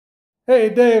Hey,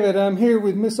 David, I'm here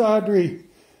with Miss Audrey.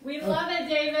 We love it,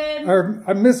 David.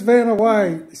 Our Miss Vanna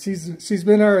White. She's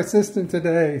been our assistant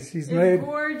today. She's made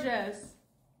gorgeous.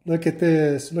 Look at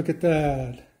this. Look at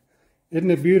that. Isn't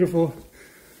it beautiful?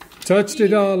 Touched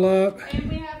it all up.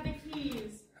 And we have the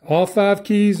keys. All 5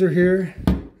 keys are here.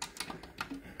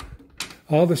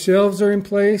 All the shelves are in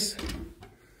place.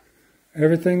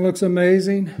 Everything looks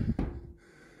amazing.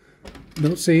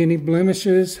 Don't see any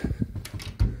blemishes.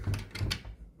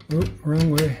 Oh,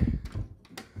 wrong way.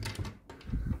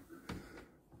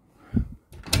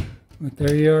 But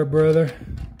there you are, brother.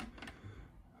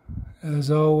 As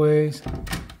always.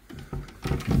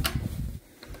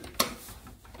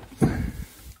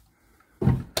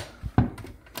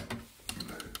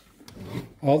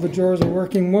 All the drawers are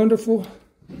working wonderful.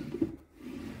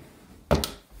 They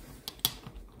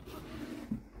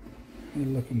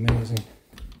look amazing.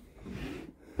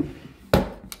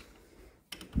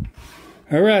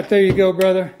 All right, there you go,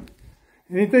 brother.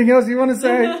 Anything else you want to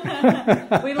say?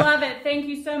 We love it. Thank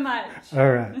you so much.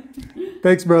 All right.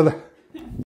 Thanks, brother.